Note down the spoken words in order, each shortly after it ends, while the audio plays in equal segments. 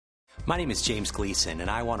My name is James Gleason, and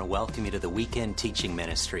I want to welcome you to the weekend teaching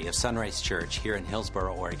ministry of Sunrise Church here in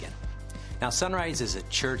Hillsboro, Oregon. Now, Sunrise is a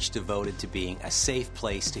church devoted to being a safe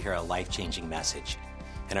place to hear a life-changing message.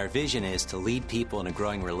 And our vision is to lead people in a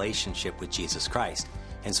growing relationship with Jesus Christ.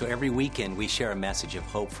 And so every weekend we share a message of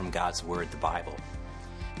hope from God's Word, the Bible.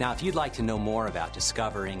 Now, if you'd like to know more about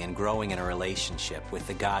discovering and growing in a relationship with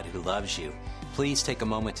the God who loves you, please take a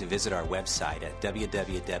moment to visit our website at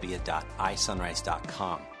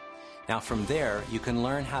www.isunrise.com. Now, from there, you can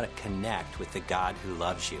learn how to connect with the God who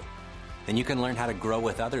loves you. Then you can learn how to grow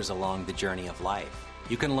with others along the journey of life.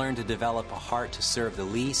 You can learn to develop a heart to serve the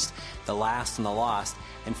least, the last, and the lost.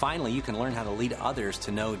 And finally, you can learn how to lead others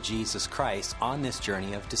to know Jesus Christ on this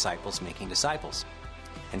journey of disciples making disciples.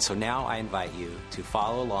 And so now I invite you to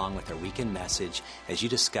follow along with our weekend message as you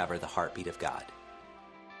discover the heartbeat of God.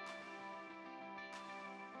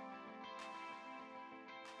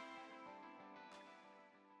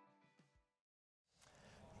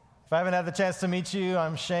 If I haven't had the chance to meet you,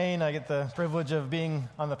 I'm Shane. I get the privilege of being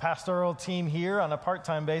on the pastoral team here on a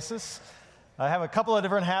part-time basis. I have a couple of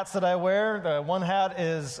different hats that I wear. One hat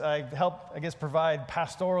is I help, provide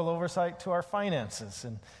pastoral oversight to our finances.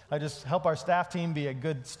 And I just help our staff team be a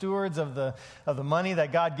good stewards of the money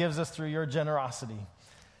that God gives us through your generosity.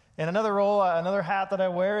 And another role, another hat that I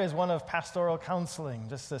wear is one of pastoral counseling,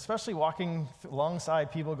 just especially walking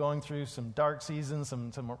alongside people going through some dark seasons,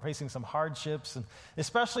 some facing some hardships, and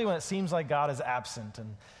especially when it seems like God is absent.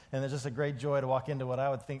 And it's just a great joy to walk into what I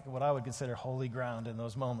would consider holy ground in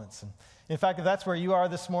those moments. And in fact, if that's where you are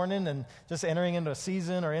this morning and just entering into a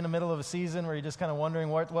season or in the middle of a season where you're just kind of wondering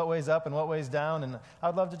what way's up and what way's down, and I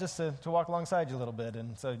would love to walk alongside you a little bit.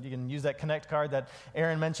 And so you can use that Connect card that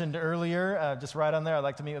Aaron mentioned earlier, just right on there. I'd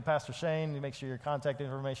like to meet with Pastor Shane. Make sure your contact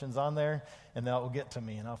information's on there, and that will get to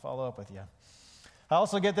me, and I'll follow up with you. I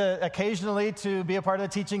also get occasionally to be a part of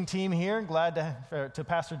the teaching team here. Glad to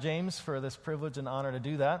Pastor James for this privilege and honor to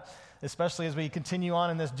do that, especially as we continue on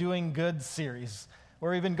in this Doing Good series,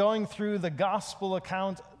 where we've been going through the gospel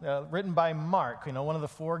account written by Mark, one of the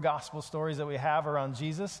 4 gospel stories that we have around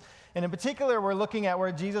Jesus. And in particular, we're looking at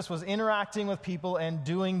where Jesus was interacting with people and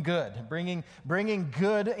doing good, bringing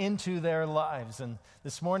good into their lives. And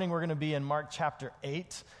this morning, we're going to be in Mark chapter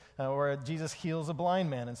 8, where Jesus heals a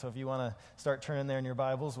blind man. And so if you want to start turning there in your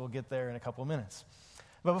Bibles, we'll get there in a couple of minutes.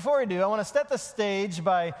 But before we do, I want to set the stage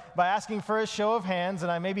by asking for a show of hands,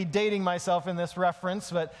 and I may be dating myself in this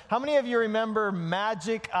reference, but how many of you remember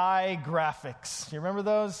Magic Eye graphics? You remember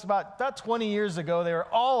those? About 20 years ago, they were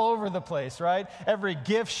all over the place, right? Every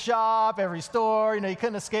gift shop, every store, you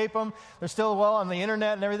couldn't escape them. They're still on the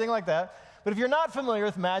internet and everything like that. But if you're not familiar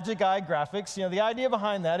with Magic Eye graphics, the idea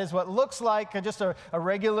behind that is what looks like just a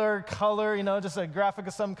regular color, just a graphic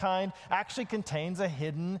of some kind, actually contains a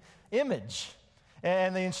hidden image.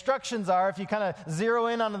 And the instructions are, if you kind of zero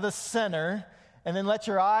in onto the center and then let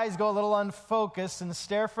your eyes go a little unfocused and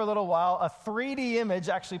stare for a little while, a 3D image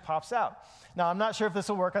actually pops out. Now, I'm not sure if this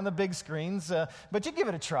will work on the big screens, but you give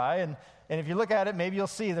it a try. And if you look at it, maybe you'll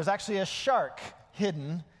see there's actually a shark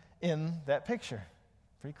hidden in that picture.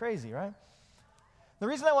 Pretty crazy, right? The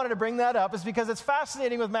reason I wanted to bring that up is because it's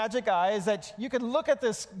fascinating with Magic Eye is that you can look at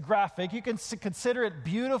this graphic, you can consider it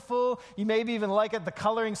beautiful, you maybe even like the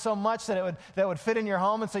coloring so much that would fit in your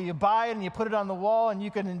home, and so you buy it and you put it on the wall, and you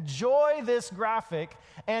can enjoy this graphic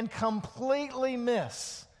and completely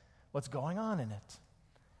miss what's going on in it.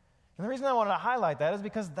 And the reason I wanted to highlight that is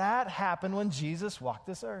because that happened when Jesus walked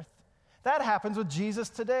this earth. That happens with Jesus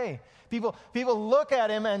today. People look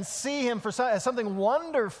at him and see him as something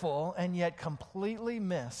wonderful and yet completely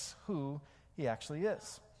miss who he actually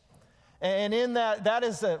is. And in that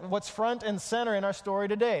is what's front and center in our story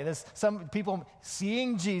today. There's some people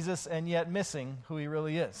seeing Jesus and yet missing who he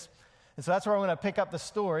really is. And so that's where I'm going to pick up the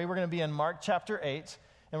story. We're going to be in Mark chapter 8,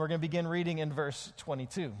 and we're going to begin reading in verse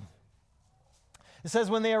 22. It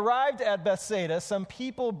says, when they arrived at Bethsaida, some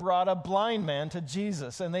people brought a blind man to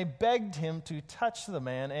Jesus, and they begged him to touch the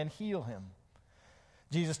man and heal him.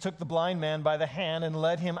 Jesus took the blind man by the hand and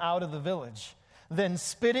led him out of the village. Then,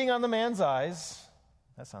 spitting on the man's eyes,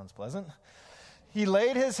 that sounds pleasant, he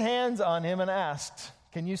laid his hands on him and asked,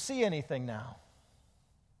 can you see anything now?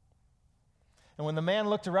 And when the man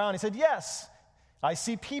looked around, he said, yes, I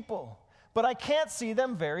see people, but I can't see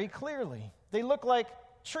them very clearly. They look like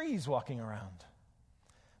trees walking around.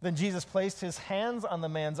 Then Jesus placed his hands on the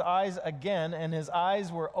man's eyes again, and his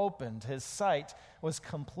eyes were opened. His sight was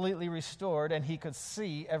completely restored, and he could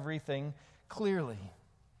see everything clearly.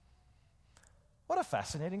 What a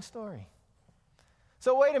fascinating story.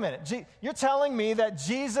 So wait a minute. You're telling me that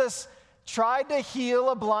Jesus tried to heal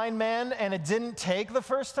a blind man and it didn't take the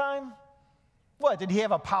first time? What, did he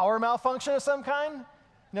have a power malfunction of some kind?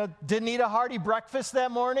 Didn't eat a hearty breakfast that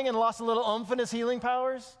morning and lost a little oomph in his healing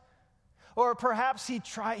powers? Or perhaps he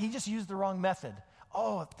just used the wrong method.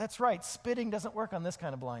 Oh, that's right, spitting doesn't work on this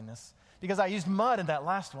kind of blindness because I used mud in that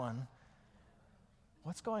last one.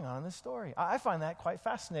 What's going on in this story? I find that quite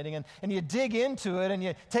fascinating. And you dig into it and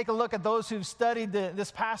you take a look at those who've studied this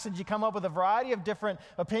passage. You come up with a variety of different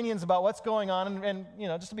opinions about what's going on. And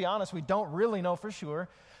just to be honest, we don't really know for sure.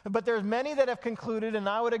 But there's many that have concluded, and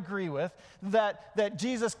I would agree with, that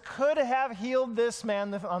Jesus could have healed this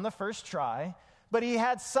man on the first try, but he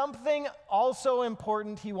had something also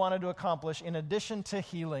important he wanted to accomplish in addition to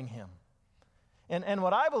healing him. And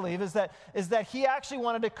what I believe is that he actually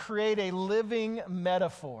wanted to create a living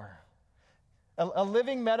metaphor. A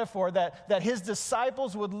living metaphor that his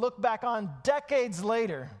disciples would look back on decades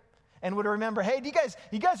later and would remember, hey, do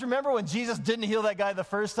you guys remember when Jesus didn't heal that guy the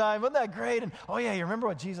first time? Wasn't that great? And oh yeah, you remember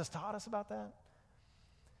what Jesus taught us about that?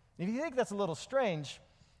 If you think that's a little strange,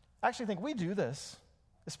 I actually think we do this.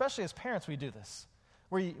 Especially as parents, we do this.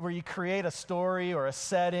 Where you create a story or a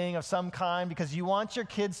setting of some kind because you want your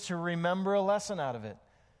kids to remember a lesson out of it.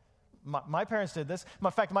 My parents did this.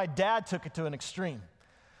 In fact, my dad took it to an extreme.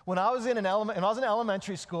 When I was in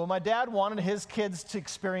elementary school, my dad wanted his kids to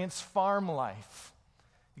experience farm life.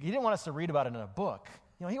 He didn't want us to read about it in a book.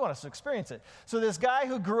 He wanted us to experience it. So this guy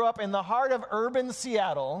who grew up in the heart of urban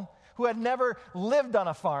Seattle, who had never lived on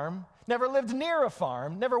a farm, never lived near a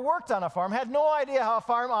farm, never worked on a farm, had no idea how a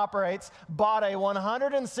farm operates, bought a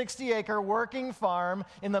 160-acre working farm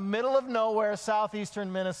in the middle of nowhere,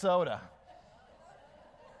 southeastern Minnesota.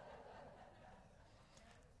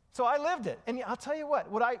 So I lived it. And I'll tell you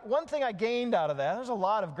one thing I gained out of that, there's a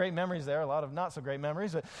lot of great memories there, a lot of not so great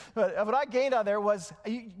memories, but what I gained out of there was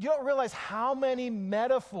you don't realize how many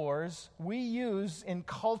metaphors we use in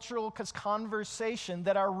cultural conversation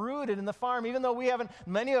that are rooted in the farm, even though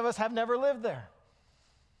many of us have never lived there.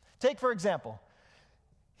 Take, for example,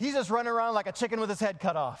 he's just running around like a chicken with his head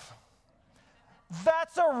cut off.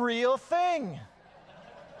 That's a real thing.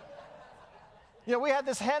 We had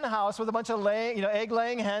this hen house with a bunch of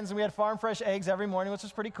egg-laying hens, and we had farm fresh eggs every morning, which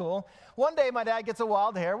was pretty cool. One day, my dad gets a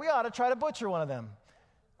wild hare. We ought to try to butcher one of them.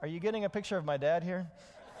 Are you getting a picture of my dad here?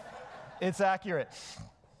 It's accurate.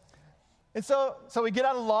 And so we get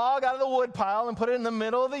out a log out of the wood pile and put it in the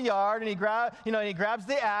middle of the yard, and he grabs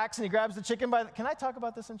the axe, and he grabs the chicken by the... Can I talk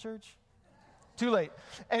about this in church? Too late.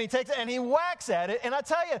 And he takes it and he whacks at it. And I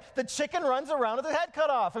tell you, the chicken runs around with the head cut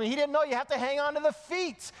off. He didn't know you have to hang on to the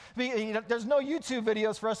feet. There's no YouTube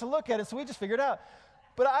videos for us to look at it, so we just figured it out.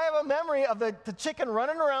 But I have a memory of the chicken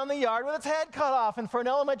running around the yard with its head cut off. And for an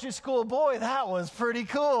elementary school boy, that was pretty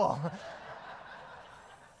cool.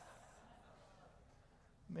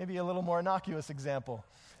 Maybe a little more innocuous example.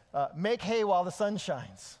 Make hay while the sun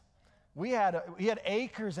shines. We had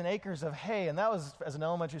acres and acres of hay, and that was, as an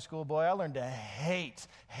elementary school boy, I learned to hate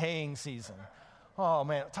haying season. Oh,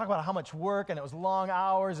 man, talk about how much work, and it was long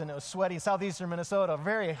hours, and it was sweaty. Southeastern Minnesota,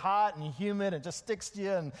 very hot and humid, and just sticks to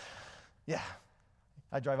you, and yeah.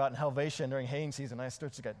 I drive out in Helvetia during haying season, and I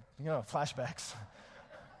start to get, flashbacks.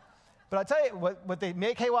 But I tell you, what they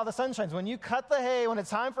make hay while the sun shines. When you cut the hay, when it's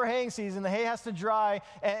time for haying season, the hay has to dry,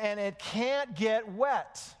 and it can't get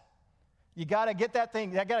wet. You got to get that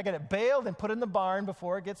thing, you got to get it baled and put in the barn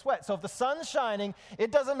before it gets wet. So if the sun's shining, it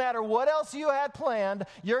doesn't matter what else you had planned,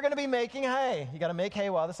 you're going to be making hay. You got to make hay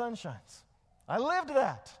while the sun shines. I lived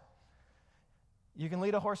that. You can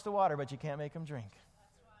lead a horse to water, but you can't make him drink.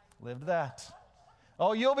 Lived that.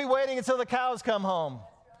 Oh, you'll be waiting until the cows come home.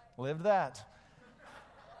 Lived that.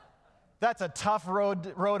 That's a tough road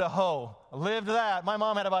to hoe. Lived that. My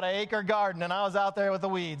mom had about an acre garden, and I was out there with the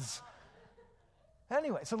weeds.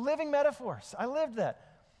 Anyway, so living metaphors. I lived that.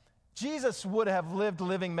 Jesus would have lived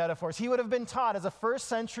living metaphors. He would have been taught, as a first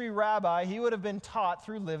century rabbi, he would have been taught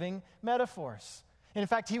through living metaphors. In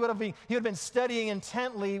fact, he would have been studying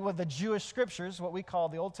intently with the Jewish scriptures, what we call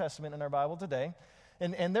the Old Testament in our Bible today,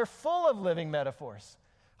 and they're full of living metaphors.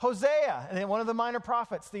 Hosea, and one of the minor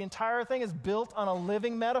prophets, the entire thing is built on a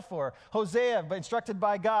living metaphor. Hosea, instructed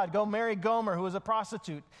by God, go marry Gomer, who was a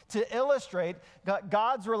prostitute, to illustrate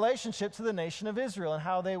God's relationship to the nation of Israel and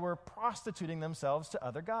how they were prostituting themselves to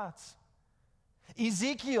other gods.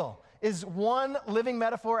 Ezekiel is one living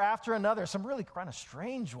metaphor after another, some really kind of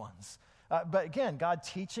strange ones. But again, God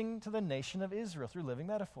teaching to the nation of Israel through living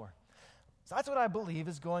metaphor. So that's what I believe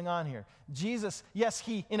is going on here. Jesus, yes,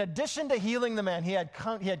 in addition to healing the man, he had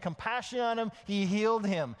compassion on him, he healed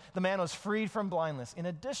him. The man was freed from blindness. In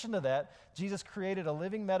addition to that, Jesus created a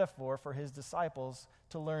living metaphor for his disciples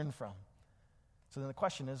to learn from. So then the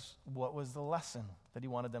question is, what was the lesson that he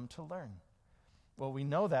wanted them to learn? Well, we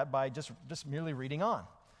know that by just merely reading on.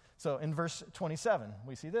 So in verse 27,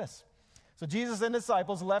 we see this. So Jesus and his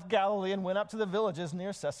disciples left Galilee and went up to the villages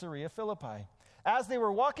near Caesarea Philippi. As they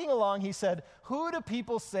were walking along, he said, "Who do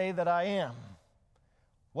people say that I am?"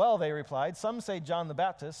 "Well," they replied, "some say John the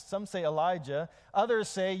Baptist, some say Elijah, others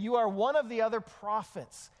say you are one of the other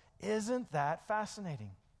prophets." Isn't that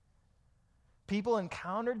fascinating? People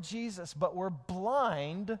encountered Jesus, but were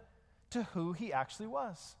blind to who he actually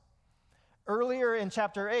was. Earlier in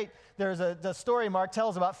chapter 8, there's the story Mark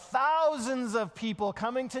tells about thousands of people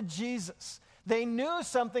coming to Jesus. They knew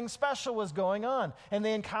something special was going on, and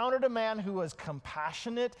they encountered a man who was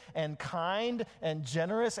compassionate and kind and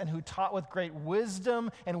generous and who taught with great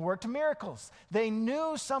wisdom and worked miracles. They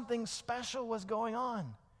knew something special was going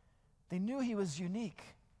on. They knew he was unique,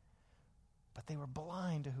 but they were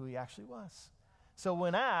blind to who he actually was. So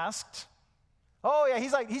when asked, "Oh yeah,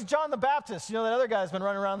 he's John the Baptist. You know, that other guy's been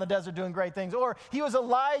running around the desert doing great things." Or he was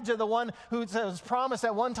Elijah, the one who was promised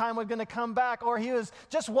at one time was going to come back. Or he was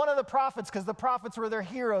just one of the prophets because the prophets were their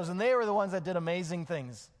heroes and they were the ones that did amazing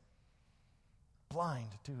things. Blind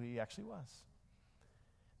to who he actually was.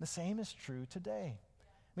 The same is true today.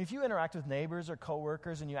 I mean, if you interact with neighbors or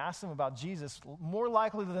coworkers and you ask them about Jesus, more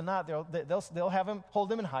likely than not, they'll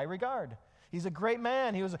hold him in high regard. He's a great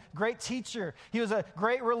man. He was a great teacher. He was a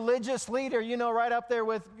great religious leader, right up there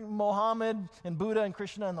with Muhammad and Buddha and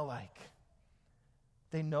Krishna and the like.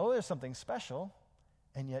 They know there's something special,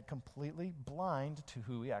 and yet completely blind to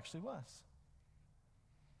who he actually was.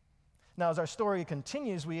 Now, as our story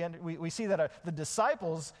continues, we see that the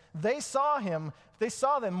disciples, they saw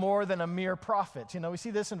them more than a mere prophet. We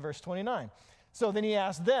see this in verse 29. So then he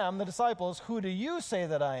asked them, the disciples, "Who do you say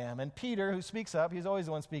that I am?" And Peter, who speaks up, he's always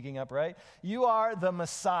the one speaking up, right? "You are the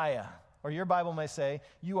Messiah," or your Bible may say,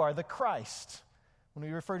 "You are the Christ." When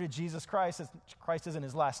we refer to Jesus Christ, Christ isn't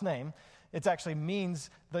his last name. It actually means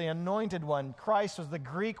the anointed one. Christ was the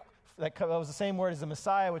Greek, that was the same word as the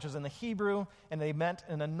Messiah, which was in the Hebrew, and they meant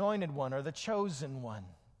an anointed one or the chosen one.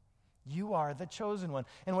 You are the chosen one.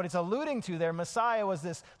 And what it's alluding to there, Messiah was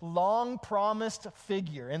this long-promised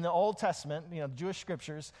figure in the Old Testament, Jewish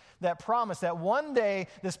scriptures, that promised that one day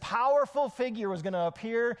this powerful figure was going to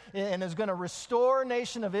appear and is going to restore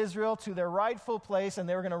nation of Israel to their rightful place, and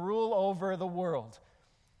they were going to rule over the world.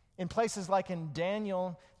 In places like in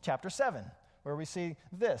Daniel chapter 7, where we see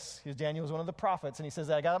this. Daniel was one of the prophets, and he says,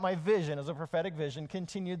 "I got my vision as a prophetic vision,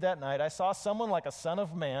 continued that night. I saw someone like a son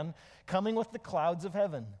of man coming with the clouds of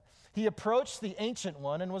heaven. He approached the Ancient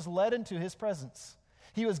One and was led into his presence.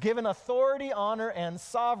 He was given authority, honor, and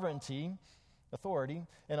sovereignty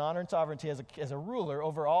as a ruler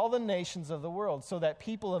over all the nations of the world, so that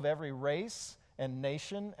people of every race and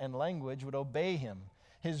nation and language would obey him.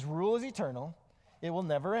 His rule is eternal. It will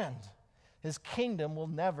never end. His kingdom will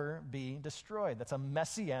never be destroyed." That's a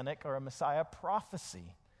messianic or a Messiah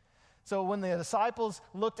prophecy. So when the disciples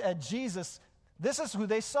looked at Jesus, this is who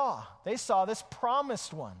they saw. They saw this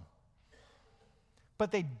promised one. But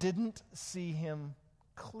they didn't see him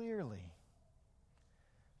clearly.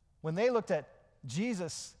 When they looked at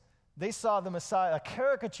Jesus, they saw the Messiah, a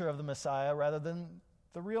caricature of the Messiah rather than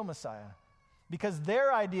the real Messiah, because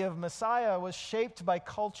their idea of Messiah was shaped by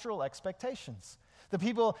cultural expectations. The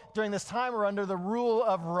people during this time were under the rule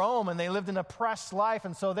of Rome, and they lived an oppressed life,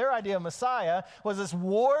 and so their idea of Messiah was this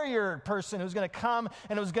warrior person who's going to come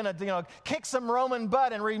and who's going to kick some Roman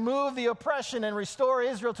butt and remove the oppression and restore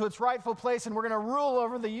Israel to its rightful place, and we're going to rule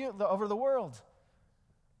over the world.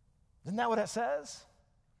 Isn't that what it says?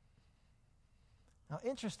 Now,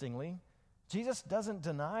 interestingly, Jesus doesn't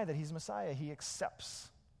deny that he's Messiah. He accepts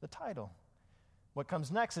the title. What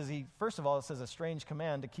comes next is first of all, it says a strange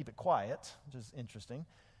command to keep it quiet, which is interesting.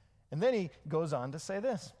 And then he goes on to say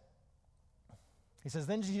this. He says,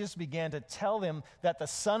 "Then Jesus began to tell them that the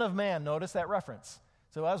Son of Man," notice that reference.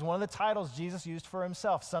 So that was one of the titles Jesus used for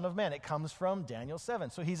himself, Son of Man. It comes from Daniel 7.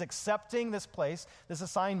 So he's accepting this place, this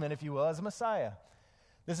assignment, if you will, as a Messiah.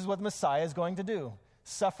 This is what the Messiah is going to do.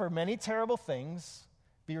 Suffer many terrible things,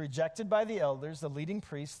 be rejected by the elders, the leading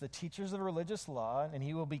priests, the teachers of religious law, and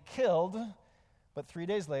he will be killed, but 3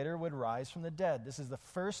 days later would rise from the dead. This is the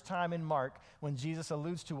first time in Mark when Jesus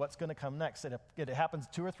alludes to what's going to come next. It happens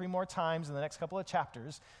 2 or 3 more times in the next couple of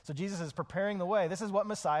chapters. So Jesus is preparing the way. This is what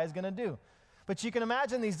Messiah is going to do. But you can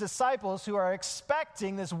imagine these disciples who are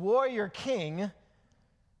expecting this warrior king,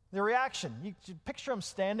 their reaction. You picture them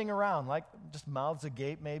standing around, like just mouths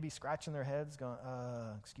agape maybe, scratching their heads, going,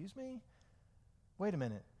 excuse me? Wait a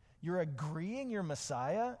minute. You're agreeing you're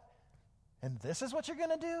Messiah, and this is what you're going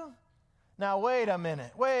to do? Now, wait a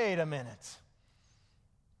minute.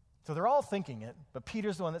 So they're all thinking it, but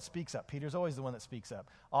Peter's the one that speaks up. Peter's always the one that speaks up,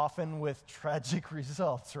 often with tragic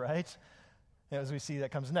results, right? As we see,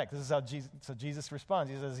 that comes next. This is how Jesus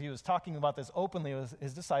responds. He says he was talking about this openly with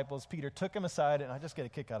his disciples. Peter took him aside, and I just get a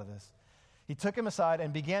kick out of this. He took him aside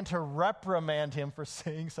and began to reprimand him for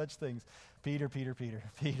saying such things. Peter.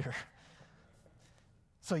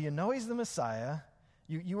 So you know he's the Messiah.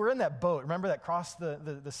 You were in that boat, remember, that crossed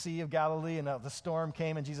the Sea of Galilee, and the storm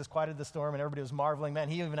came, and Jesus quieted the storm, and everybody was marveling. Man,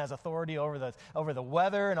 he even has authority over the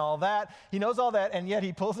weather and all that. He knows all that, and yet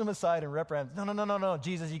he pulls him aside and reprimands. No,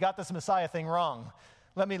 Jesus, you got this Messiah thing wrong.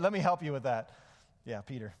 Let me help you with that. Yeah,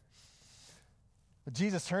 Peter. But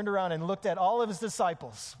Jesus turned around and looked at all of his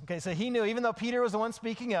disciples. Okay, so he knew, even though Peter was the one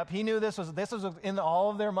speaking up, he knew this was in all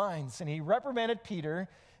of their minds, and he reprimanded Peter.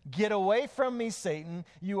 Get away from me, Satan.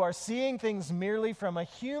 You are seeing things merely from a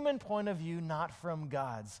human point of view, not from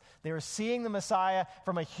God's. They were seeing the Messiah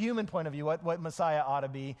from a human point of view, what Messiah ought to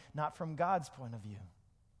be, not from God's point of view.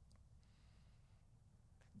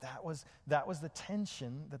 That was the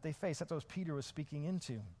tension that they faced. That's what Peter was speaking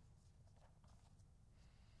into.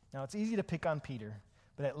 Now, it's easy to pick on Peter,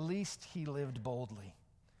 but at least he lived boldly.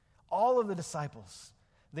 All of the disciples,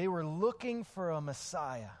 they were looking for a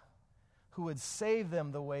Messiah who would save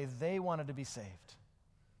them the way they wanted to be saved.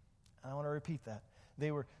 And I want to repeat that.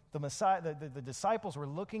 The disciples were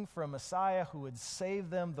looking for a Messiah who would save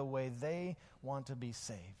them the way they want to be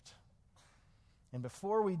saved. And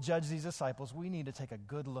before we judge these disciples, we need to take a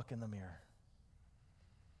good look in the mirror.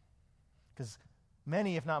 Because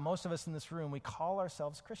many, if not most of us in this room, we call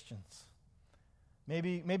ourselves Christians.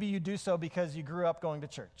 Maybe you do so because you grew up going to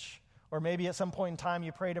church. Or maybe at some point in time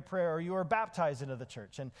you prayed a prayer or you were baptized into the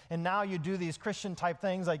church. And now you do these Christian type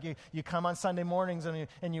things like you come on Sunday mornings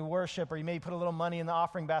and you worship, or you maybe put a little money in the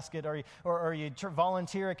offering basket, or you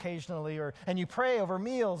volunteer occasionally, and you pray over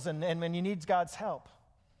meals and when you need God's help.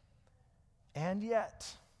 And yet,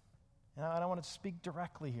 and I don't want to speak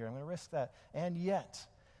directly here, I'm going to risk that, and yet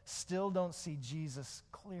still don't see Jesus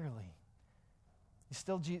clearly. You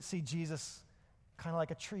still see Jesus kind of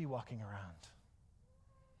like a tree walking around.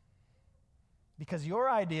 Because your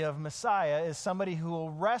idea of Messiah is somebody who will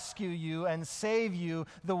rescue you and save you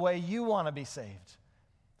the way you want to be saved.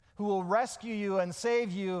 Who will rescue you and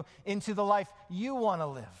save you into the life you want to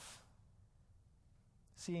live.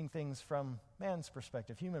 Seeing things from man's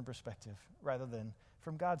perspective, human perspective, rather than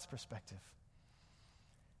from God's perspective.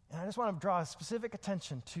 And I just want to draw specific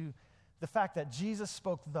attention to the fact that Jesus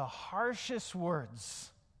spoke the harshest words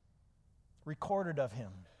recorded of him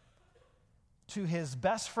to his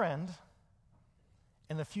best friend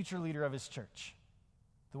and the future leader of his church.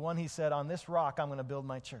 The one he said, on this rock I'm going to build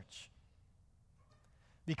my church.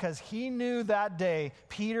 Because he knew that day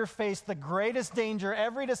Peter faced the greatest danger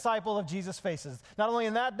every disciple of Jesus faces. Not only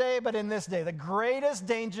in that day, but in this day. The greatest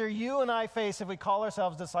danger you and I face if we call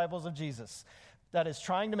ourselves disciples of Jesus. That is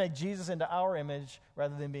trying to make Jesus into our image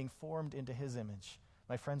rather than being formed into his image.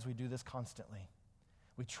 My friends, we do this constantly.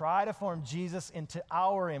 We try to form Jesus into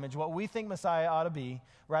our image, what we think Messiah ought to be,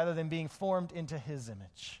 rather than being formed into his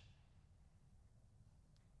image.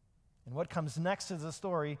 And what comes next to the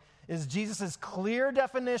story is Jesus' clear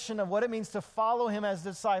definition of what it means to follow him as a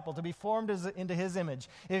disciple, to be formed into his image.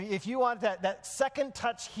 If you want that second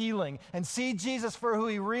touch healing and see Jesus for who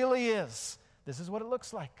he really is, this is what it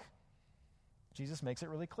looks like. Jesus makes it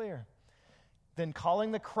really clear. Then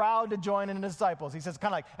calling the crowd to join in the disciples. He says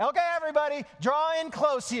kind of like, okay, everybody, draw in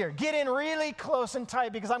close here. Get in really close and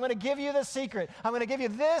tight because I'm going to give you the secret. I'm going to give you,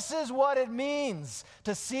 this is what it means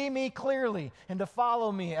to see me clearly and to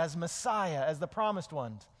follow me as Messiah, as the promised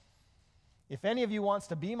one. If any of you wants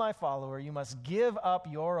to be my follower, you must give up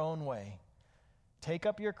your own way. Take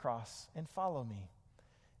up your cross and follow me.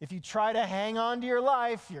 If you try to hang on to your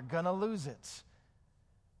life, you're going to lose it.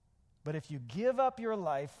 But if you give up your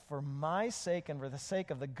life for my sake and for the sake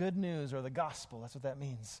of the good news or the gospel, that's what that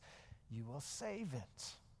means, you will save it.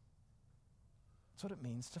 That's what it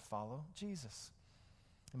means to follow Jesus.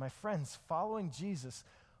 And my friends, following Jesus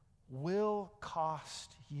will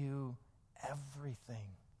cost you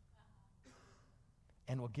everything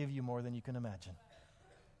and will give you more than you can imagine.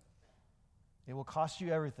 It will cost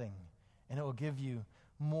you everything and it will give you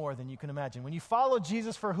more than you can imagine. When you follow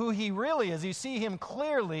Jesus for who he really is, you see him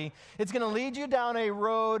clearly, it's going to lead you down a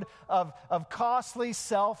road of costly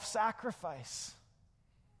self-sacrifice.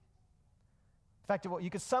 In fact,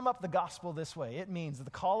 you could sum up the gospel this way. It means that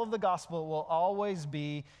the call of the gospel will always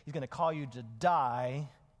be, he's going to call you to die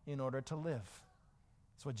in order to live.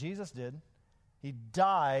 That's what Jesus did. He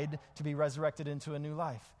died to be resurrected into a new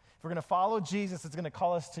life. If we're going to follow Jesus, it's going to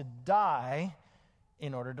call us to die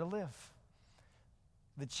in order to live.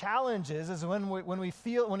 The challenge is when we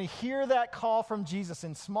hear that call from Jesus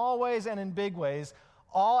in small ways and in big ways,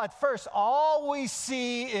 at first, all we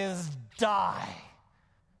see is die.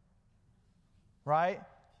 Right?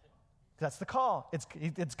 That's the call.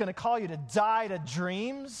 It's going to call you to die to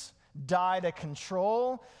dreams, die to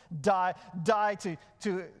control, die to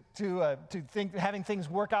think having things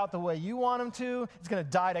work out the way you want them to. It's going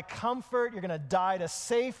to die to comfort. You're going to die to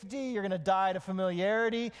safety. You're going to die to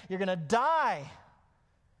familiarity. You're going to die.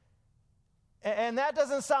 And that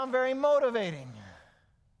doesn't sound very motivating.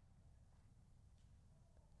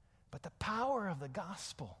 But the power of the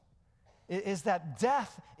gospel is that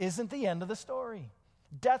death isn't the end of the story.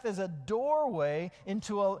 Death is a doorway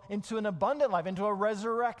into an abundant life, into a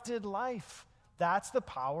resurrected life. That's the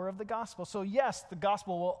power of the gospel. So yes, the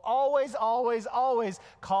gospel will always, always, always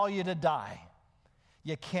call you to die.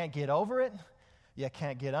 You can't get over it. You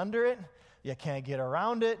can't get under it. You can't get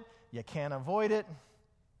around it. You can't avoid it.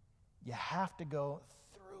 You have to go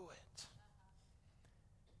through it.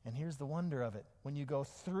 And here's the wonder of it. When you go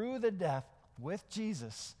through the death with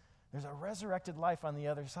Jesus, there's a resurrected life on the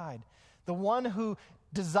other side. The one who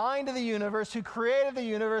designed the universe, who created the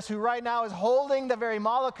universe, who right now is holding the very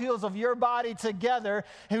molecules of your body together,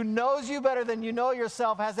 who knows you better than you know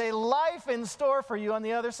yourself, has a life in store for you on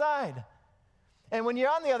the other side. And when you're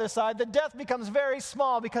on the other side, the death becomes very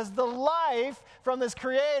small because the life from this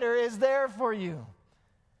creator is there for you.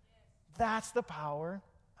 That's the power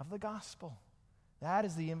of the gospel. That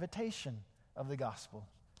is the invitation of the gospel,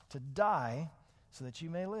 to die so that you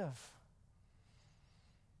may live.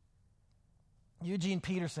 Eugene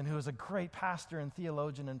Peterson, who is a great pastor and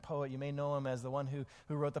theologian and poet, you may know him as the one who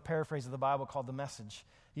wrote the paraphrase of the Bible called The Message.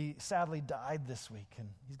 He sadly died this week, and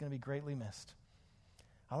he's going to be greatly missed.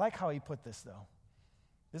 I like how he put this, though.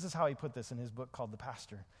 This is how he put this in his book called The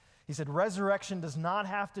Pastor. He said, resurrection does not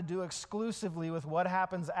have to do exclusively with what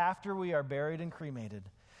happens after we are buried and cremated.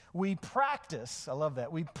 We practice, I love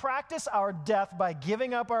that, we practice our death by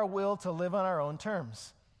giving up our will to live on our own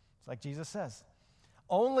terms. It's like Jesus says.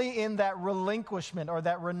 Only in that relinquishment or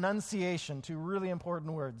that renunciation, two really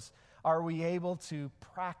important words, are we able to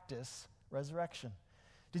practice resurrection.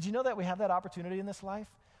 Did you know that we have that opportunity in this life?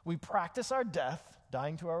 We practice our death,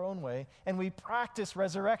 dying to our own way, and we practice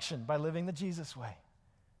resurrection by living the Jesus way.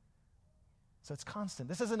 So it's constant.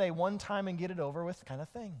 This isn't a one-time and get it over with kind of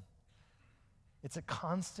thing. It's a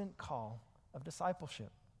constant call of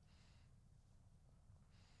discipleship.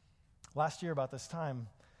 Last year about this time,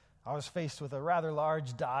 I was faced with a rather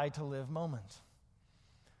large die-to-live moment.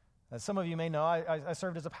 As some of you may know, I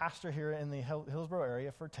served as a pastor here in the Hillsborough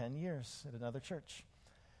area for 10 years at another church.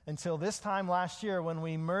 Until this time last year when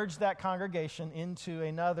we merged that congregation into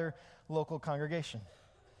another local congregation.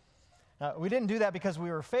 Now, we didn't do that because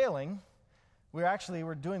we were failing. We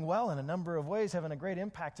were doing well in a number of ways, having a great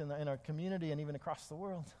impact in our community and even across the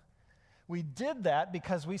world. We did that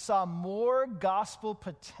because we saw more gospel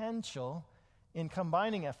potential in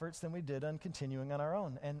combining efforts than we did on continuing on our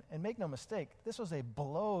own. And make no mistake, this was a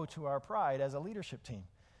blow to our pride as a leadership team.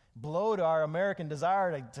 Blow to our American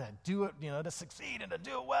desire to do it, to succeed and to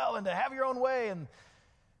do it well and to have your own way.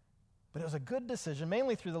 But it was a good decision,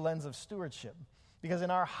 mainly through the lens of stewardship. Because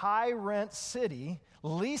in our high-rent city,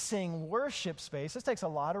 leasing worship space, this takes a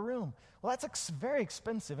lot of room. Well, that's very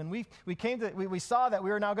expensive. And we saw that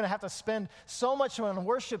we were now going to have to spend so much on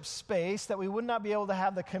worship space that we would not be able to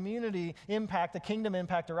have the community impact, the kingdom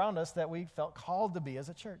impact around us that we felt called to be as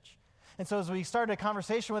a church. And so as we started a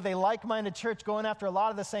conversation with a like-minded church going after a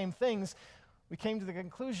lot of the same things, we came to the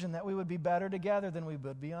conclusion that we would be better together than we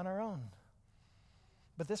would be on our own.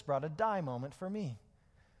 But this brought a die moment for me,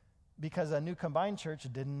 because a new combined church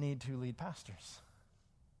didn't need 2 lead pastors.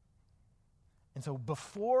 And so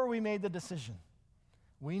before we made the decision,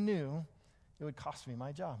 we knew it would cost me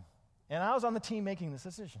my job. And I was on the team making this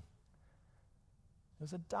decision. It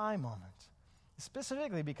was a die moment.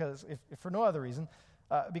 Specifically because, if for no other reason,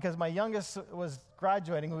 because my youngest was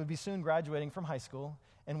graduating, would be soon graduating from high school,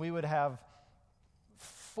 and we would have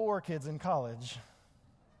 4 kids in college.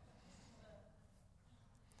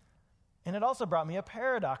 And it also brought me a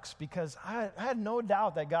paradox, because I had no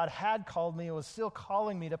doubt that God had called me and was still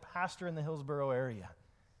calling me to pastor in the Hillsborough area.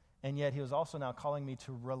 And yet he was also now calling me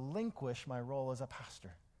to relinquish my role as a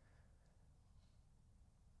pastor.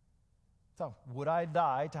 So, would I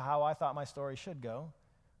die to how I thought my story should go?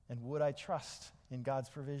 And would I trust in God's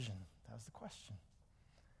provision? That was the question.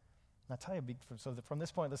 And I'll tell you, so from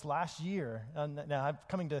this point, this last year, now I'm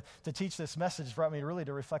coming to teach this message brought me really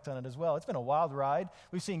to reflect on it as well. It's been a wild ride.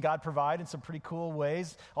 We've seen God provide in some pretty cool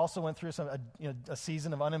ways. Also went through a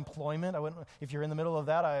season of unemployment. If you're in the middle of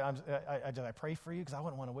that, I pray for you, because I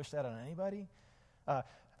wouldn't want to wish that on anybody.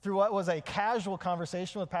 Through what was a casual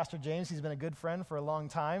conversation with Pastor James, he's been a good friend for a long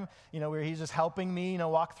time, where he's just helping me,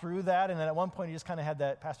 walk through that. And then at one point, he just kind of had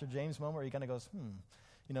that Pastor James moment where he kind of goes,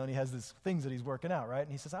 and he has these things that he's working out, right?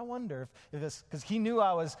 And he says, I wonder if this, because he knew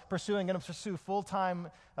I was going to pursue full-time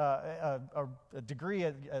a degree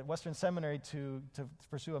at Western Seminary to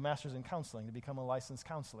pursue a master's in counseling, to become a licensed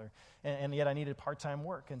counselor. And yet I needed part-time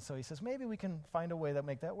work. And so he says, maybe we can find a way that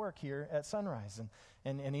make that work here at Sunrise.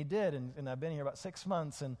 And he did, and I've been here about 6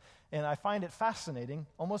 months. And I find it fascinating,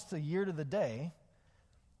 almost a year to the day,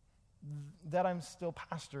 that I'm still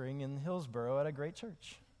pastoring in Hillsboro at a great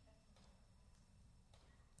church.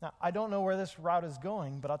 Now, I don't know where this route is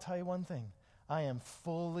going, but I'll tell you one thing. I am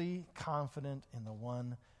fully confident in the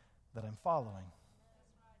one that I'm following.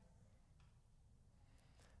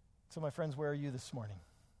 So, my friends, where are you this morning?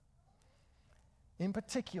 In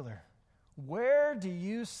particular, where do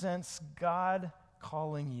you sense God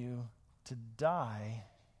calling you to die,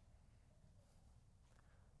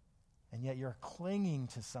 and yet you're clinging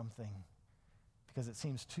to something because it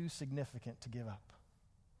seems too significant to give up?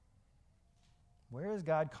 Where is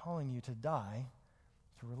God calling you to die,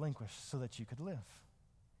 to relinquish, so that you could live?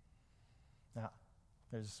 Now,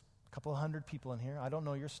 there's a couple of 100 people in here. I don't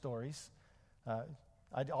know your stories.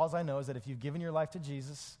 All I know is that if you've given your life to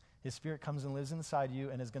Jesus, His Spirit comes and lives inside you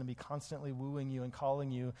and is going to be constantly wooing you and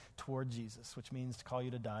calling you toward Jesus, which means to call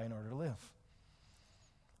you to die in order to live.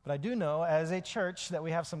 But I do know, as a church, that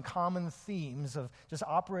we have some common themes of just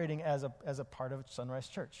operating as a part of Sunrise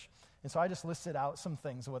Church. And so I just listed out some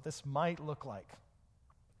things of what this might look like.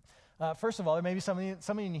 First of all, there may be some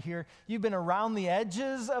of you here, you've been around the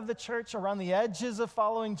edges of the church, around the edges of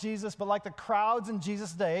following Jesus, but like the crowds in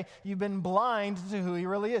Jesus' day, you've been blind to who He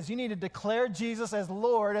really is. You need to declare Jesus as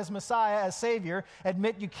Lord, as Messiah, as Savior.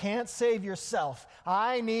 Admit you can't save yourself.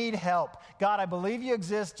 I need help. God, I believe you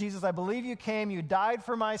exist. Jesus, I believe you came. You died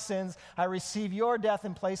for my sins. I receive your death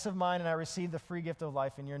in place of mine, and I receive the free gift of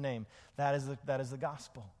life in your name. That is the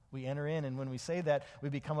gospel. We enter in, and when we say that, we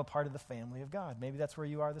become a part of the family of God. Maybe that's where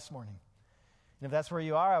you are this morning. And if that's where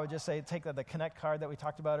you are, I would just say, take the Connect card that we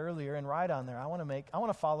talked about earlier and write on there, I want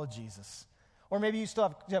to follow Jesus. Or maybe you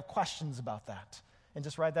still have questions about that. And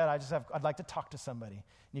just write that, I'd like to talk to somebody.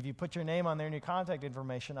 And if you put your name on there and your contact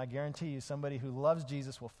information, I guarantee you somebody who loves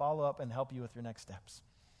Jesus will follow up and help you with your next steps.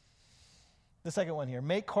 The second one here,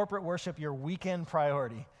 make corporate worship your weekend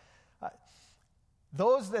priority.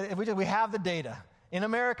 We have the data. In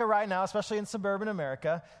America right now, especially in suburban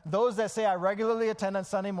America, those that say I regularly attend on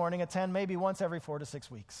Sunday morning attend maybe once every 4 to 6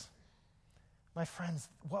 weeks. My friends,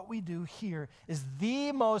 what we do here is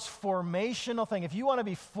the most formational thing. If you want to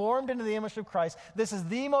be formed into the image of Christ, this is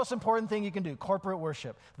the most important thing you can do, corporate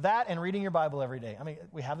worship. That and reading your Bible every day. I mean,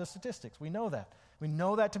 we have the statistics. We know that. We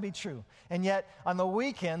know that to be true. And yet, on the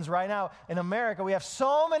weekends right now in America, we have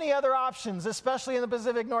so many other options, especially in the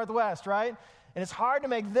Pacific Northwest, right? And it's hard to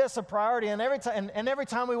make this a priority. And every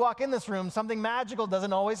time we walk in this room, something magical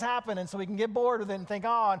doesn't always happen. And so we can get bored with it and think,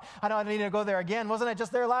 I know I need to go there again. Wasn't I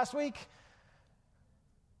just there last week?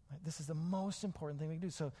 This is the most important thing we can do.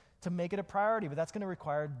 So to make it a priority, but that's going to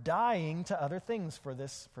require dying to other things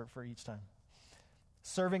for each time.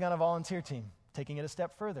 Serving on a volunteer team, taking it a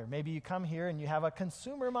step further. Maybe you come here and you have a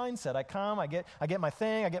consumer mindset. I come, I get my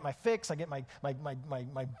thing, I get my fix, I get my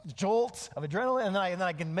jolt of adrenaline, and then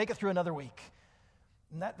I can make it through another week.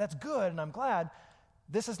 And that's good, and I'm glad.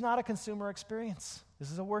 This is not a consumer experience.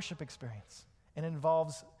 This is a worship experience, and it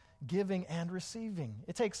involves giving and receiving.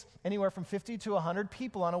 It takes anywhere from 50 to 100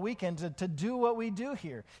 people on a weekend to do what we do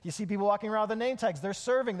here. You see people walking around with the name tags. They're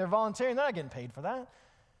serving. They're volunteering. They're not getting paid for that.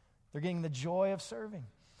 They're getting the joy of serving.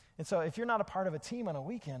 And so if you're not a part of a team on a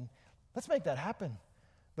weekend, let's make that happen.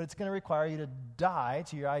 But it's going to require you to die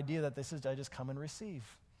to your idea that this is I just come and receive.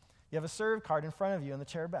 You have a serve card in front of you in the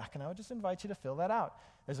chair back, and I would just invite you to fill that out.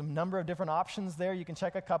 There's a number of different options there. You can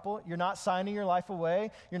check a couple. You're not signing your life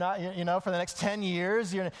away. You're not, for the next 10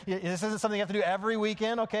 years. This isn't something you have to do every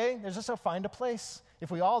weekend, okay? There's just find a place.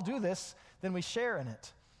 If we all do this, then we share in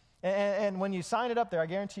it. And when you sign it up there, I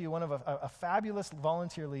guarantee you one of a fabulous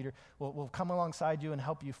volunteer leader will come alongside you and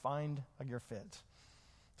help you find your fit.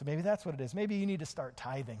 So maybe that's what it is. Maybe you need to start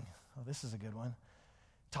tithing. Oh, this is a good one.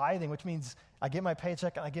 Tithing, which means I get my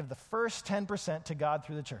paycheck and I give the first 10% to God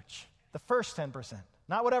through the church. The first 10%.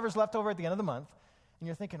 Not whatever's left over at the end of the month. And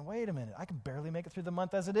you're thinking, wait a minute, I can barely make it through the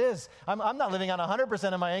month as it is. I'm not living on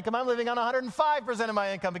 100% of my income. I'm living on 105% of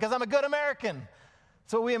my income because I'm a good American.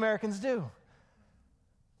 That's what we Americans do.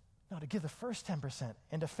 No, to give the first 10%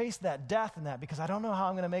 and to face that death in that because I don't know how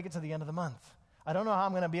I'm going to make it to the end of the month. I don't know how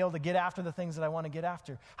I'm going to be able to get after the things that I want to get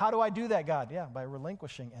after. How do I do that, God? Yeah, by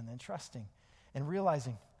relinquishing and then trusting and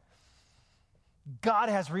realizing God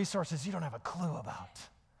has resources you don't have a clue about.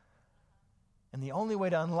 And the only way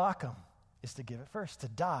to unlock them is to give it first, to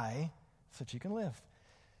die so that you can live.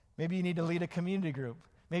 Maybe you need to lead a community group.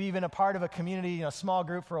 Maybe you've been a part of a community, small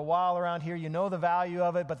group for a while around here. You know the value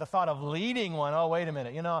of it, but the thought of leading one, oh, wait a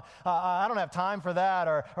minute, I don't have time for that,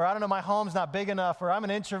 or I don't know, my home's not big enough, or I'm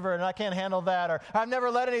an introvert and I can't handle that, or I've never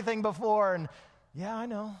led anything before. And yeah, I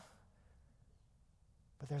know.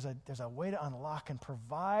 But there's a way to unlock and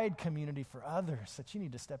provide community for others that you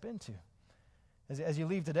need to step into. As you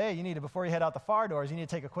leave today, you need to, before you head out the far doors, you need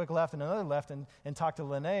to take a quick left and another left and talk to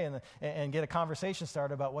Lene and get a conversation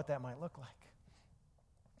started about what that might look like.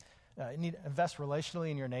 You need to invest relationally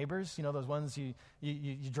in your neighbors. Those ones you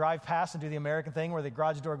drive past and do the American thing where the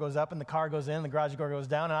garage door goes up and the car goes in, the garage door goes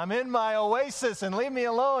down, and I'm in my oasis and leave me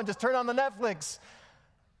alone, just turn on the Netflix.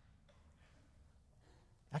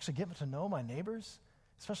 Actually get to know my neighbors,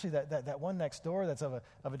 especially that one next door that's of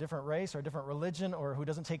a different race or a different religion, or who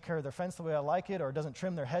doesn't take care of their fence the way I like it, or doesn't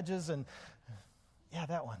trim their hedges, and yeah,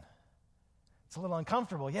 that one. It's a little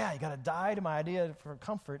uncomfortable. Yeah, you got to die to my idea for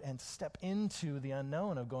comfort and step into the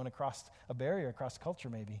unknown of going across a barrier, across culture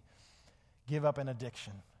maybe. Give up an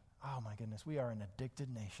addiction. Oh my goodness, we are an addicted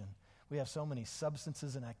nation. We have so many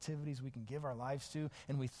substances and activities we can give our lives to,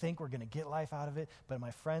 and we think we're going to get life out of it, but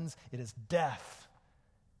my friends, it is death.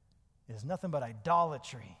 It is nothing but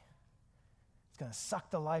idolatry. It's going to suck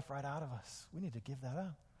the life right out of us. We need to give that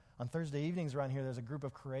up. On Thursday evenings around here, there's a group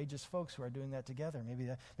of courageous folks who are doing that together. Maybe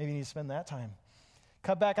you need to spend that time.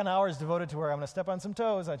 Cut back on hours devoted to work. I'm going to step on some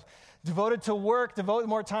toes. Devoted to work, devote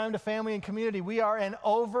more time to family and community. We are an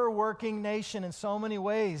overworking nation in so many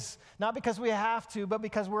ways. Not because we have to, but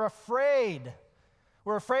because we're afraid.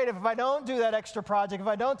 We're afraid if I don't do that extra project, if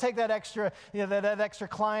I don't take that extra, that extra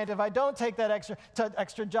client, if I don't take that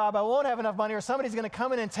extra job, I won't have enough money, or somebody's going to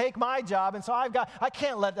come in and take my job, and so I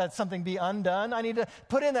can't let that something be undone. I need to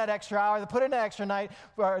put in that extra hour, put in that extra night,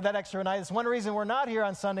 or that extra night. It's one reason we're not here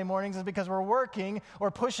on Sunday mornings is because we're working or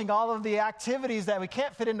pushing all of the activities that we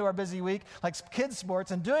can't fit into our busy week, like kids' sports,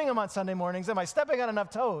 and doing them on Sunday mornings. Am I stepping on enough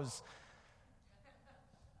toes?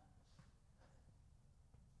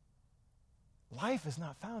 Life is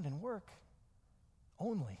not found in work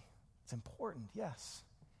only. It's important, yes.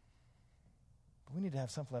 But we need to have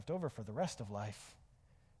something left over for the rest of life.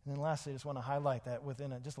 And then lastly, I just want to highlight that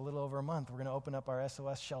within just a little over a month, we're going to open up our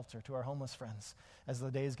SOS shelter to our homeless friends as the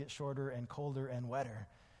days get shorter and colder and wetter,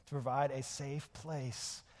 to provide a safe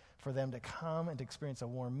place for them to come and to experience a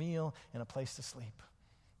warm meal and a place to sleep.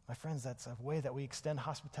 My friends, that's a way that we extend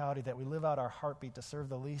hospitality, that we live out our heartbeat to serve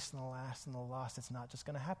the least and the last and the lost. It's not just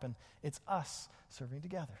going to happen. It's us serving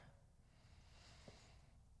together.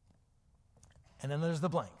 And then there's the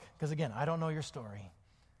blank, because again, I don't know your story.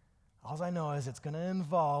 All I know is it's going to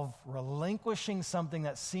involve relinquishing something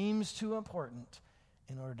that seems too important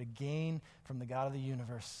in order to gain from the God of the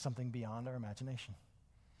universe something beyond our imagination.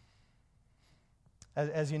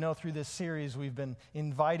 As you know, through this series, we've been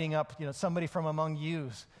inviting up, somebody from among you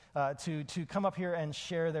to come up here and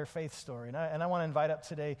share their faith story. And I want to invite up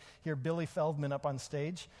today here Billy Feldman up on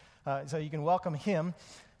stage, so you can welcome him.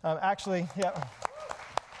 Actually,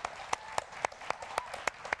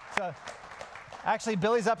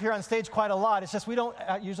 Billy's up here on stage quite a lot. It's just we don't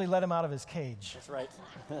usually let him out of his cage.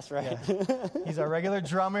 That's right. Yeah. He's our regular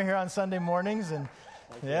drummer here on Sunday mornings, and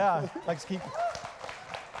likes to keep.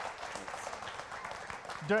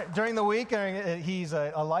 During the week, he's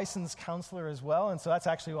a licensed counselor as well, and so that's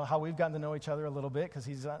actually how we've gotten to know each other a little bit, because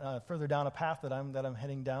he's further down a path that I'm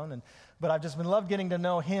heading down. But I've just been loved getting to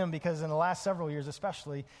know him, because in the last several years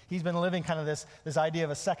especially, he's been living kind of this idea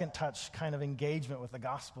of a second touch kind of engagement with the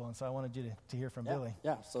gospel, and so I wanted you to hear from Billy.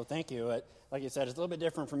 Yeah, so thank you. Like you said, it's a little bit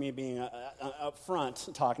different for me being up front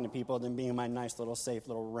talking to people than being in my nice little safe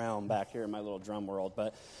little realm back here in my little drum world,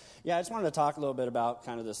 but yeah, I just wanted to talk a little bit about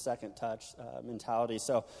kind of the second touch mentality.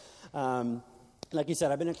 So, like you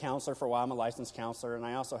said, I've been a counselor for a while. I'm a licensed counselor, and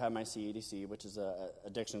I also have my CEDC, which is a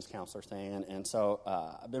addictions counselor thing. And so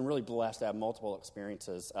I've been really blessed to have multiple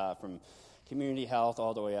experiences from community health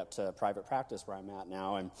all the way up to private practice where I'm at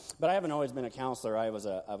now. But I haven't always been a counselor. I was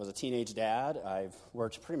a teenage dad. I've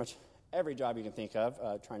worked pretty much every job you can think of,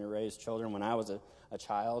 trying to raise children when I was a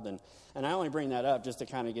child. And I only bring that up just to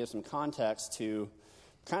kind of give some context to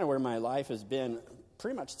kind of where my life has been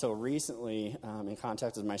pretty much till recently in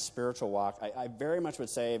context of my spiritual walk. I very much would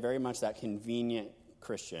say very much that convenient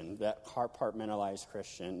Christian, that compartmentalized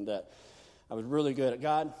Christian, that I was really good at,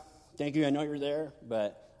 God, thank you, I know you're there,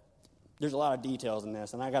 but there's a lot of details in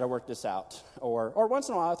this, and I got to work this out. Or once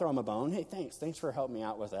in a while I throw him a bone, hey, thanks for helping me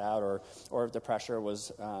out with that, or if the pressure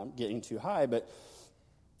was getting too high. But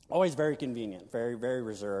always very convenient, very, very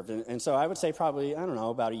reserved. And so I would say probably, I don't know,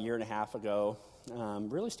 about a year and a half ago,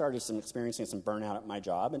 really started experiencing some burnout at my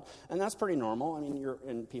job. And that's pretty normal. I mean, you're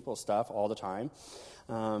in people's stuff all the time.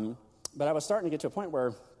 But I was starting to get to a point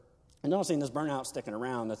where I'm noticing this burnout sticking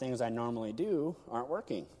around. The things I normally do aren't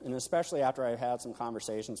working. And especially after I've had some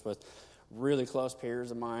conversations with really close peers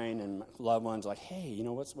of mine and loved ones like, hey, you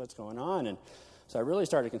know, what's going on? And so I really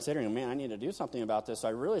started considering, man, I need to do something about this. So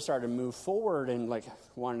I really started to move forward and like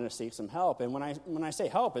wanting to seek some help. And when I say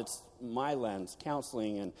help, it's my lens,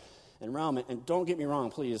 counseling and realm. And don't get me wrong,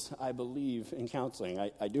 please. I believe in counseling.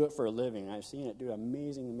 I do it for a living. I've seen it do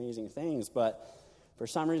amazing, amazing things. But for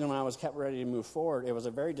some reason, when I was kept ready to move forward, it was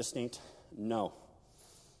a very distinct no.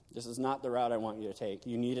 This is not the route I want you to take.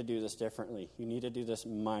 You need to do this differently. You need to do this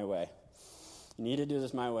my way. You need to do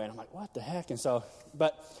this my way. And I'm like, what the heck? And so,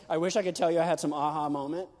 but I wish I could tell you I had some aha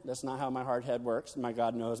moment. That's not how my hard head works. My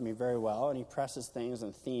God knows me very well, and he presses things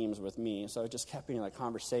and themes with me. So it just kept being like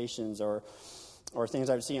conversations or things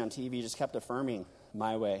I would see on TV, just kept affirming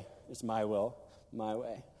my way. It's my will, my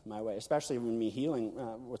way, especially when me healing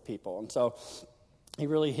with people. And so he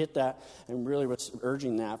really hit that and really was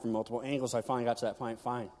urging that from multiple angles. So I finally got to that point,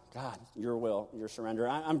 fine, God, your will, your surrender.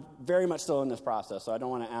 I'm very much still in this process, so I don't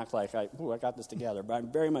want to act like I got this together, but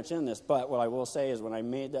I'm very much in this. But what I will say is when I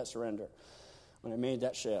made that surrender, when I made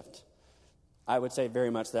that shift, I would say very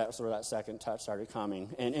much that's where that second touch started coming.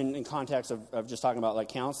 And in context of just talking about like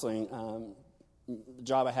counseling, the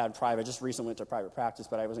job I had private, just recently went to private practice,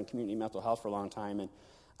 but I was in community mental health for a long time, and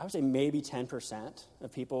I would say maybe 10%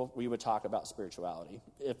 of people, we would talk about spirituality,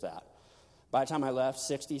 if that. By the time I left,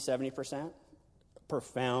 60, 70%,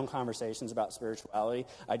 profound conversations about spirituality.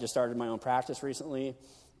 I just started my own practice recently.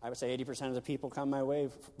 I would say 80% of the people come my way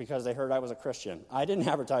because they heard I was a Christian. I didn't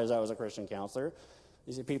advertise I was a Christian counselor.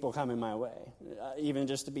 These are people coming my way. Even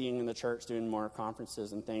just to being in the church, doing more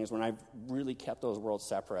conferences and things, when I've really kept those worlds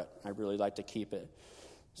separate, I really like to keep it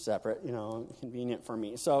separate, convenient for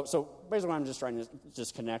me. So basically I'm just trying to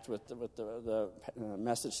just connect with the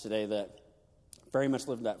message today that very much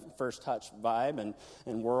live that first touch vibe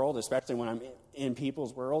and world, especially when I'm in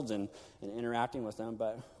people's worlds and interacting with them.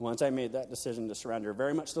 But once I made that decision to surrender,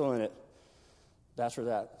 very much still in it, that's where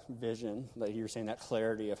that vision, like you were saying, that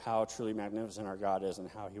clarity of how truly magnificent our God is and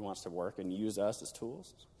how he wants to work and use us as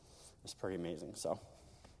tools is pretty amazing. So,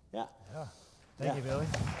 yeah. Thank you, Billy.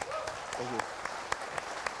 Thank you.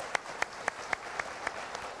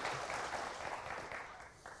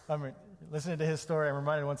 I'm listening to his story. I'm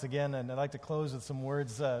reminded once again, and I'd like to close with some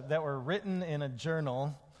words that were written in a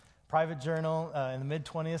journal, private journal in the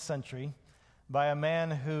mid-20th century, by a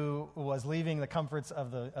man who was leaving the comforts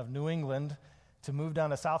of New England to move down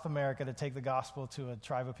to South America to take the gospel to a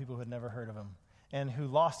tribe of people who had never heard of him, and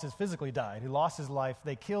who physically died, who lost his life.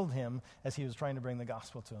 They killed him as he was trying to bring the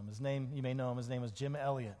gospel to him. His name, you may know him, his name was Jim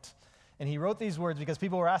Elliot. And he wrote these words because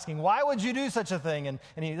people were asking, why would you do such a thing? And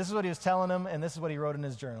this is what he was telling them, and this is what he wrote in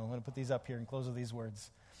his journal. I'm going to put these up here and close with these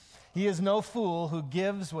words. He is no fool who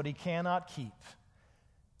gives what he cannot keep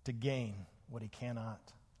to gain what he cannot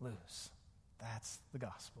lose. That's the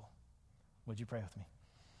gospel. Would you pray with me?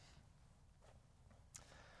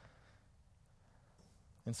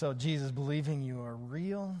 And so, Jesus, believing you are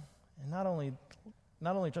real, and not only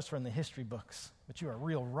just from the history books, but you are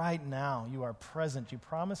real right now. You are present. You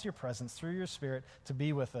promise your presence through your Spirit to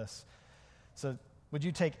be with us. So would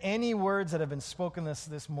you take any words that have been spoken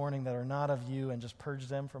this morning that are not of you and just purge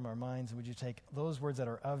them from our minds? And would you take those words that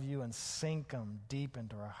are of you and sink them deep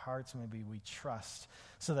into our hearts, maybe we trust,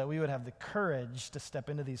 so that we would have the courage to step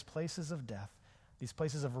into these places of death, these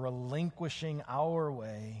places of relinquishing our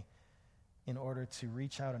way in order to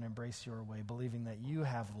reach out and embrace your way, believing that you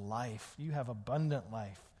have life, you have abundant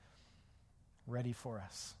life ready for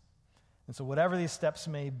us. And so whatever these steps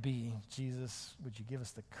may be, Jesus, would you give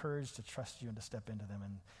us the courage to trust you and to step into them,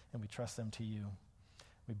 and we trust them to you.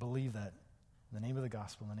 We believe that in the name of the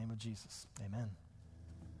gospel, in the name of Jesus. Amen.